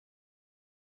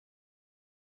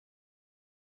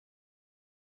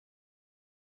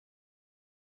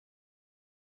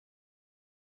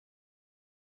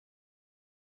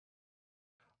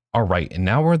All right, and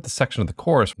now we're at the section of the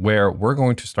course where we're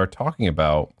going to start talking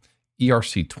about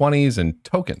ERC20s and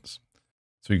tokens.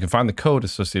 So you can find the code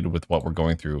associated with what we're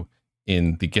going through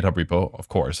in the GitHub repo, of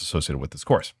course, associated with this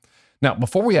course. Now,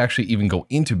 before we actually even go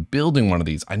into building one of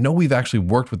these, I know we've actually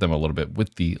worked with them a little bit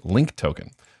with the link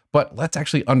token, but let's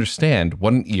actually understand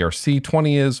what an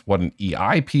ERC20 is, what an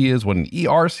EIP is, what an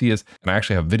ERC is, and I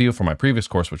actually have a video from my previous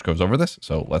course which goes over this,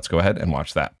 so let's go ahead and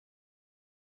watch that.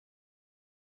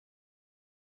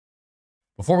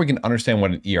 Before we can understand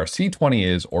what an ERC20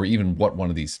 is, or even what one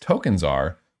of these tokens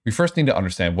are, we first need to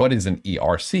understand what is an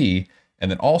ERC, and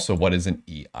then also what is an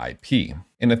EIP.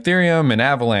 In Ethereum and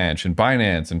Avalanche and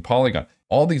Binance and Polygon,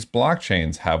 all these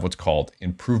blockchains have what's called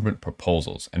improvement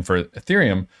proposals. And for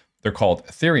Ethereum, they're called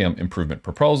Ethereum Improvement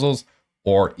Proposals,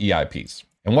 or EIPs.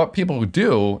 And what people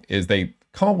do is they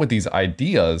come up with these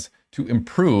ideas to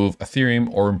improve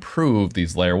Ethereum or improve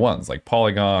these layer ones like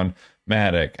Polygon,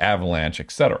 Matic, Avalanche,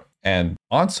 etc. And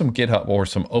on some GitHub or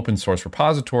some open source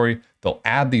repository, they'll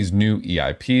add these new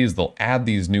EIPs, they'll add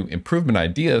these new improvement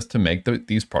ideas to make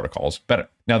these protocols better.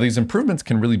 Now, these improvements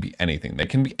can really be anything. They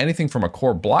can be anything from a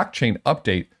core blockchain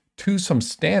update to some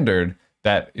standard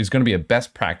that is going to be a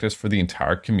best practice for the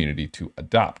entire community to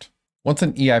adopt. Once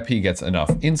an EIP gets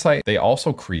enough insight, they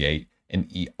also create an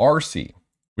ERC,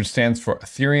 which stands for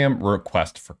Ethereum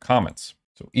Request for Comments.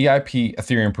 So EIP,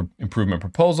 Ethereum Improvement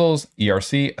Proposals,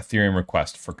 ERC, Ethereum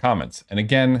Request for Comments. And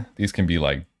again, these can be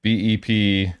like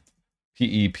BEP,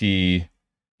 PEP,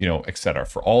 etc.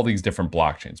 for all these different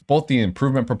blockchains. Both the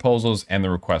improvement proposals and the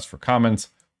request for comments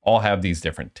all have these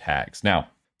different tags. Now,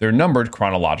 they're numbered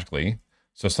chronologically.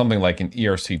 So something like an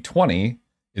ERC20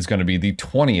 is going to be the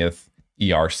 20th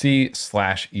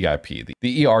ERC/EIP.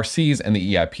 The ERCs and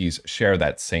the EIPs share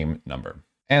that same number.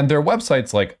 And there are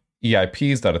websites like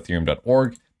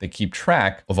eips.ethereum.org. They keep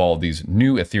track of all of these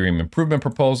new Ethereum improvement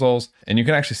proposals, and you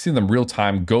can actually see them real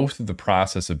time go through the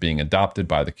process of being adopted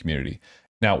by the community.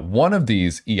 Now, one of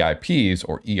these EIPs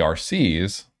or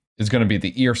ERCs is going to be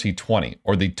the ERC20,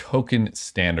 or the token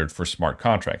standard for smart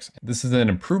contracts. This is an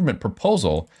improvement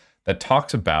proposal that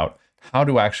talks about how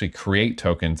to actually create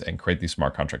tokens and create these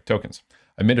smart contract tokens.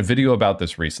 I made a video about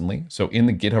this recently. So in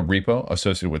the GitHub repo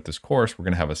associated with this course, we're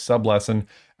going to have a sub lesson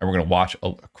and we're going to watch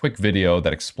a quick video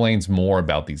that explains more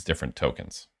about these different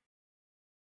tokens.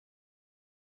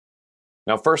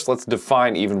 Now, first, let's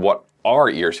define even what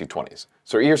are ERC20s.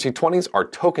 So ERC20s are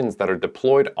tokens that are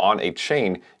deployed on a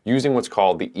chain using what's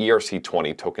called the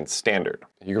ERC20 token standard.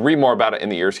 You can read more about it in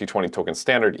the ERC20 token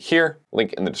standard here,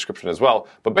 link in the description as well.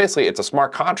 But basically, it's a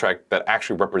smart contract that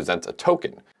actually represents a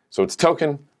token. So it's a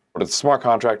token, but it's a smart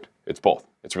contract. It's both.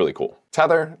 It's really cool.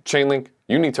 Tether, Chainlink,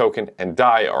 UniToken, and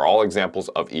DAI are all examples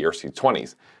of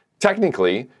ERC20s.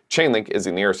 Technically, Chainlink is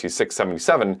an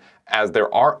ERC677, as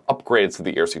there are upgrades to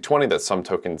the ERC20 that some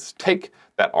tokens take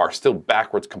that are still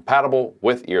backwards compatible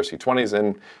with ERC20s.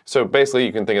 And so basically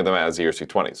you can think of them as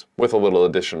ERC20s with a little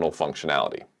additional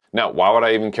functionality. Now, why would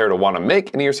I even care to want to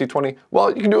make an ERC20? Well,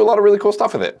 you can do a lot of really cool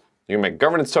stuff with it. You can make a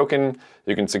governance token,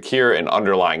 you can secure an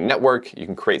underlying network, you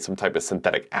can create some type of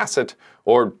synthetic asset,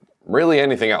 or really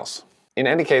anything else. In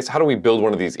any case, how do we build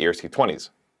one of these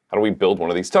ERC20s? How do we build one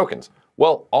of these tokens?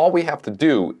 Well, all we have to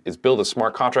do is build a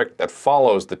smart contract that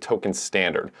follows the token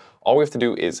standard. All we have to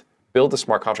do is build a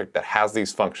smart contract that has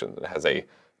these functions. It has a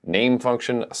name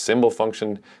function, a symbol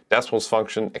function, decimals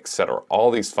function, etc. All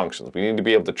these functions. We need to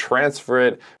be able to transfer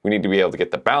it. We need to be able to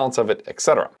get the balance of it,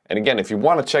 etc. And again, if you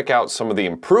want to check out some of the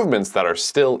improvements that are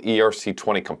still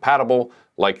ERC20 compatible,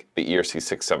 like the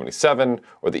ERC677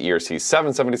 or the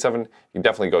ERC777, you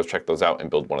definitely go check those out and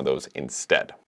build one of those instead.